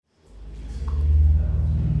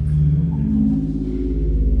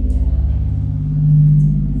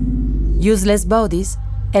Useless Bodies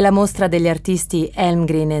è la mostra degli artisti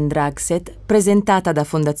Elmgreen Dragset presentata da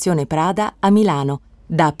Fondazione Prada a Milano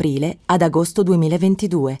da aprile ad agosto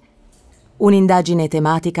 2022. Un'indagine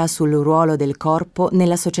tematica sul ruolo del corpo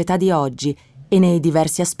nella società di oggi e nei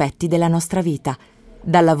diversi aspetti della nostra vita,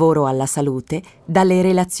 dal lavoro alla salute, dalle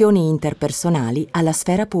relazioni interpersonali alla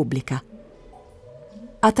sfera pubblica.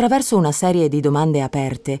 Attraverso una serie di domande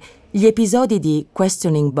aperte, gli episodi di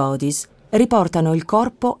Questioning Bodies riportano il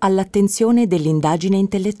corpo all'attenzione dell'indagine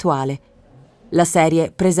intellettuale. La serie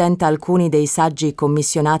presenta alcuni dei saggi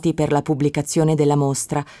commissionati per la pubblicazione della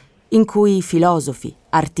mostra, in cui filosofi,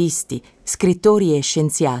 artisti, scrittori e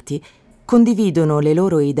scienziati condividono le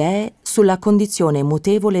loro idee sulla condizione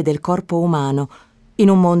mutevole del corpo umano, in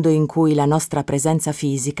un mondo in cui la nostra presenza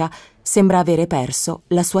fisica sembra avere perso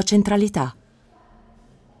la sua centralità.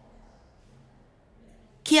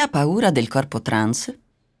 Chi ha paura del corpo trans?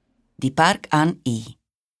 Di Park Han-hee.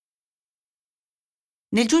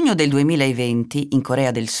 Nel giugno del 2020, in Corea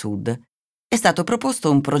del Sud, è stato proposto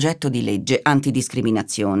un progetto di legge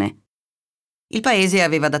antidiscriminazione. Il paese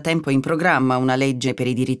aveva da tempo in programma una legge per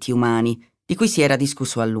i diritti umani, di cui si era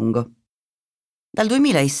discusso a lungo. Dal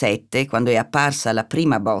 2007, quando è apparsa la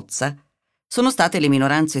prima bozza, sono state le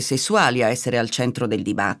minoranze sessuali a essere al centro del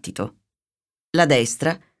dibattito. La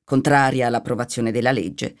destra, contraria all'approvazione della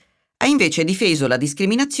legge, ha invece difeso la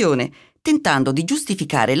discriminazione tentando di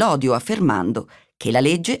giustificare l'odio affermando che la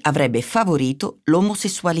legge avrebbe favorito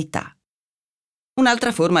l'omosessualità.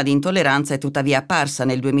 Un'altra forma di intolleranza è tuttavia apparsa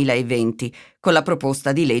nel 2020 con la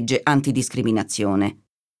proposta di legge antidiscriminazione.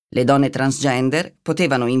 Le donne transgender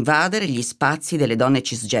potevano invadere gli spazi delle donne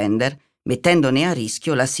cisgender, mettendone a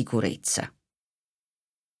rischio la sicurezza.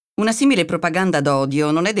 Una simile propaganda d'odio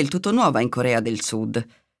non è del tutto nuova in Corea del Sud.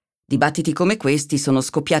 Dibattiti come questi sono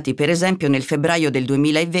scoppiati per esempio nel febbraio del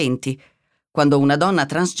 2020, quando una donna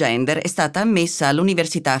transgender è stata ammessa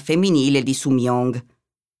all'Università femminile di Sumyong.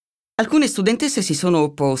 Alcune studentesse si sono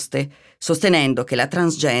opposte, sostenendo che la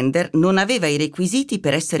transgender non aveva i requisiti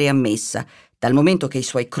per essere ammessa, dal momento che i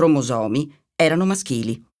suoi cromosomi erano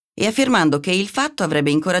maschili, e affermando che il fatto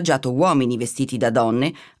avrebbe incoraggiato uomini vestiti da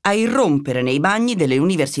donne a irrompere nei bagni delle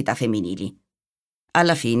università femminili.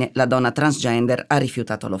 Alla fine la donna transgender ha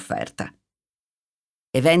rifiutato l'offerta.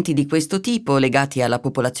 Eventi di questo tipo, legati alla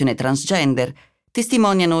popolazione transgender,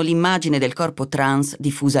 testimoniano l'immagine del corpo trans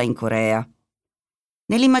diffusa in Corea.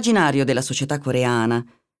 Nell'immaginario della società coreana,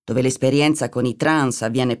 dove l'esperienza con i trans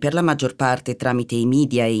avviene per la maggior parte tramite i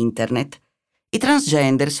media e internet, i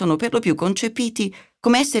transgender sono per lo più concepiti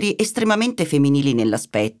come esseri estremamente femminili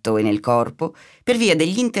nell'aspetto e nel corpo per via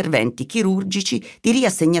degli interventi chirurgici di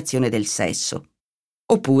riassegnazione del sesso,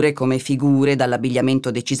 oppure come figure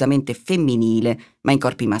dall'abbigliamento decisamente femminile, ma in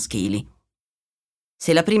corpi maschili.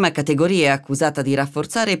 Se la prima categoria è accusata di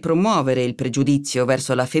rafforzare e promuovere il pregiudizio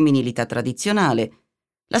verso la femminilità tradizionale,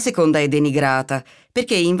 la seconda è denigrata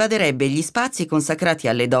perché invaderebbe gli spazi consacrati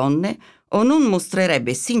alle donne o non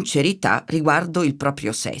mostrerebbe sincerità riguardo il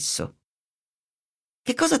proprio sesso.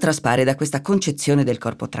 Che cosa traspare da questa concezione del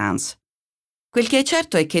corpo trans? Quel che è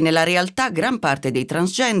certo è che nella realtà gran parte dei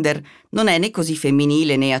transgender non è né così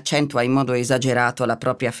femminile né accentua in modo esagerato la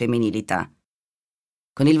propria femminilità.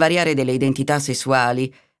 Con il variare delle identità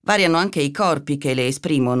sessuali variano anche i corpi che le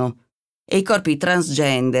esprimono, e i corpi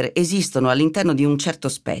transgender esistono all'interno di un certo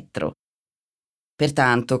spettro.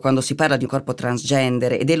 Pertanto, quando si parla di un corpo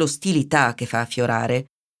transgender e dell'ostilità che fa affiorare,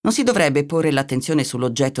 non si dovrebbe porre l'attenzione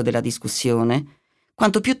sull'oggetto della discussione,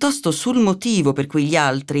 quanto piuttosto sul motivo per cui gli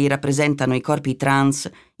altri rappresentano i corpi trans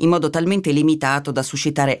in modo talmente limitato da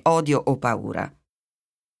suscitare odio o paura.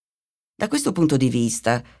 Da questo punto di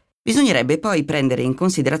vista, bisognerebbe poi prendere in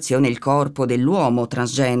considerazione il corpo dell'uomo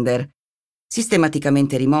transgender.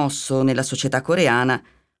 Sistematicamente rimosso nella società coreana,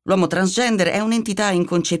 l'uomo transgender è un'entità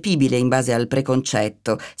inconcepibile in base al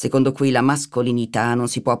preconcetto, secondo cui la mascolinità non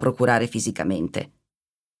si può procurare fisicamente.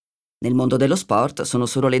 Nel mondo dello sport sono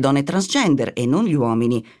solo le donne transgender e non gli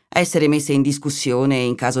uomini a essere messe in discussione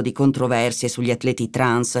in caso di controversie sugli atleti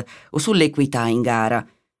trans o sull'equità in gara,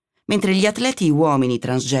 mentre gli atleti uomini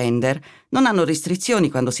transgender non hanno restrizioni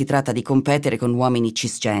quando si tratta di competere con uomini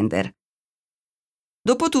cisgender.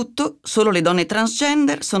 Dopotutto, solo le donne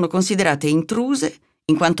transgender sono considerate intruse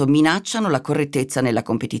in quanto minacciano la correttezza nella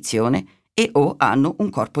competizione e o hanno un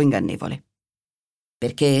corpo ingannevole.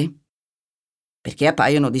 Perché? Perché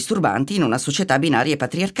appaiono disturbanti in una società binaria e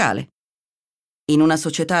patriarcale. In una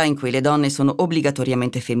società in cui le donne sono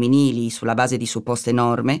obbligatoriamente femminili sulla base di supposte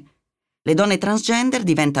norme, le donne transgender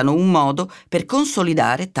diventano un modo per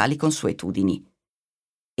consolidare tali consuetudini.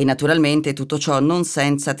 E naturalmente tutto ciò non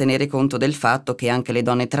senza tenere conto del fatto che anche le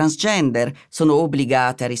donne transgender sono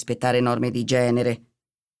obbligate a rispettare norme di genere.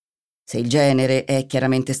 Se il genere è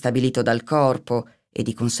chiaramente stabilito dal corpo e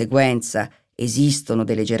di conseguenza esistono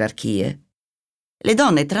delle gerarchie, le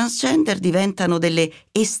donne transgender diventano delle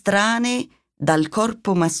estranee dal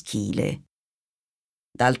corpo maschile.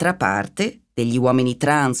 D'altra parte, degli uomini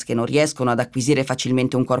trans che non riescono ad acquisire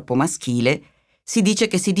facilmente un corpo maschile, si dice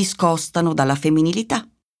che si discostano dalla femminilità.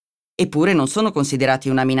 Eppure non sono considerati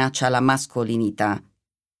una minaccia alla mascolinità.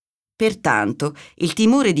 Pertanto, il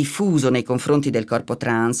timore diffuso nei confronti del corpo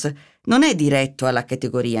trans non è diretto alla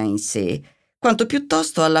categoria in sé, quanto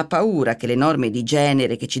piuttosto alla paura che le norme di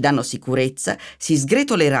genere che ci danno sicurezza si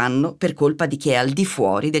sgretoleranno per colpa di chi è al di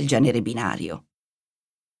fuori del genere binario.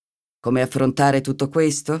 Come affrontare tutto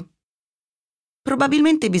questo?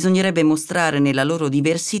 Probabilmente bisognerebbe mostrare nella loro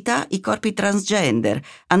diversità i corpi transgender,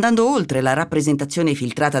 andando oltre la rappresentazione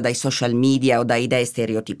filtrata dai social media o da idee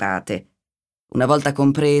stereotipate. Una volta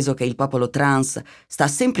compreso che il popolo trans sta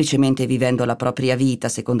semplicemente vivendo la propria vita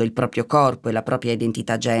secondo il proprio corpo e la propria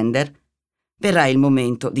identità gender, verrà il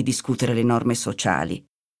momento di discutere le norme sociali.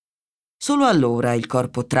 Solo allora il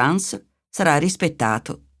corpo trans sarà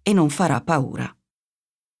rispettato e non farà paura.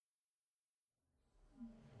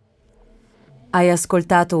 Hai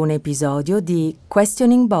ascoltato un episodio di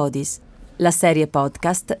Questioning Bodies, la serie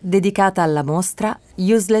podcast dedicata alla mostra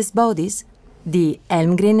Useless Bodies di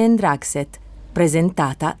Elmgreen Dragset,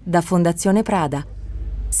 presentata da Fondazione Prada.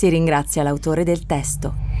 Si ringrazia l'autore del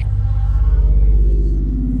testo.